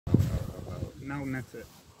now, net it.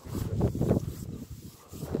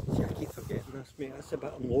 See, I keep forgetting this, mate. That's a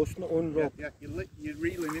bit I'm lost my own, Rob. Yeah, you're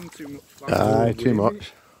reeling in too much. Aye, too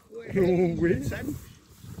much. No way. Tench.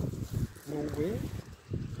 No way.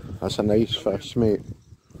 That's a nice fish, mate.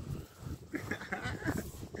 I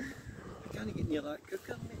can't get near that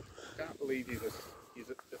cooker, mate. I can't believe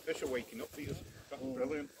the fish are waking up for you. That's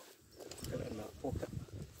brilliant. Get it in that pocket.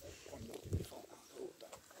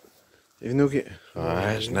 You've no get.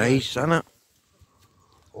 Ah, it's nice, isn't it?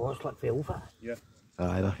 Oh, it's like velvet. Yeah.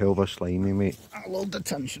 Aye, they're hell of a slimy, mate. I'll hold the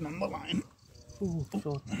tension on the line. Oh,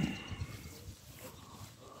 sorry.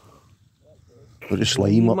 Put the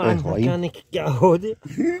slime up man, the I line. can't get a hold of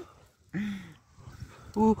it.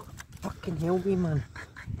 Oh, fucking hell, me, man.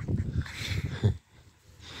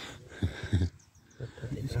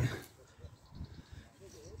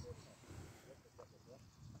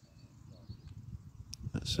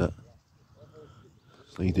 That's it.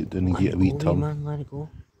 Slide it down and get a wee turn. Man, let it go.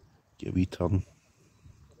 Get a wee turn.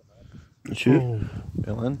 Shoot. Oh.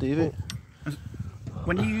 Well done, Davie.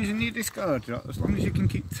 When you're using your discard, as long as you can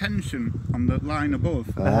keep tension on the line above,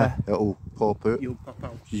 It'll pop out. you'll pop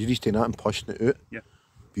out. You're just doing that and pushing it out. Yeah.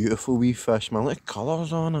 Beautiful wee fish, man. Look at the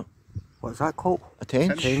colours on it. What's that called? A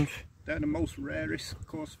tench. Tench. They're the most rarest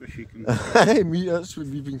coarse fish you can Hey, mate, that's what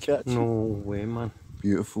we've been catching. No way, man.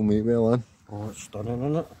 Beautiful, mate. Well done. Oh, it's stunning,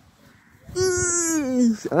 isn't it?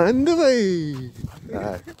 And away.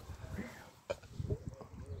 Aye.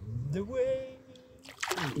 The way.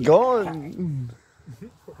 Gone.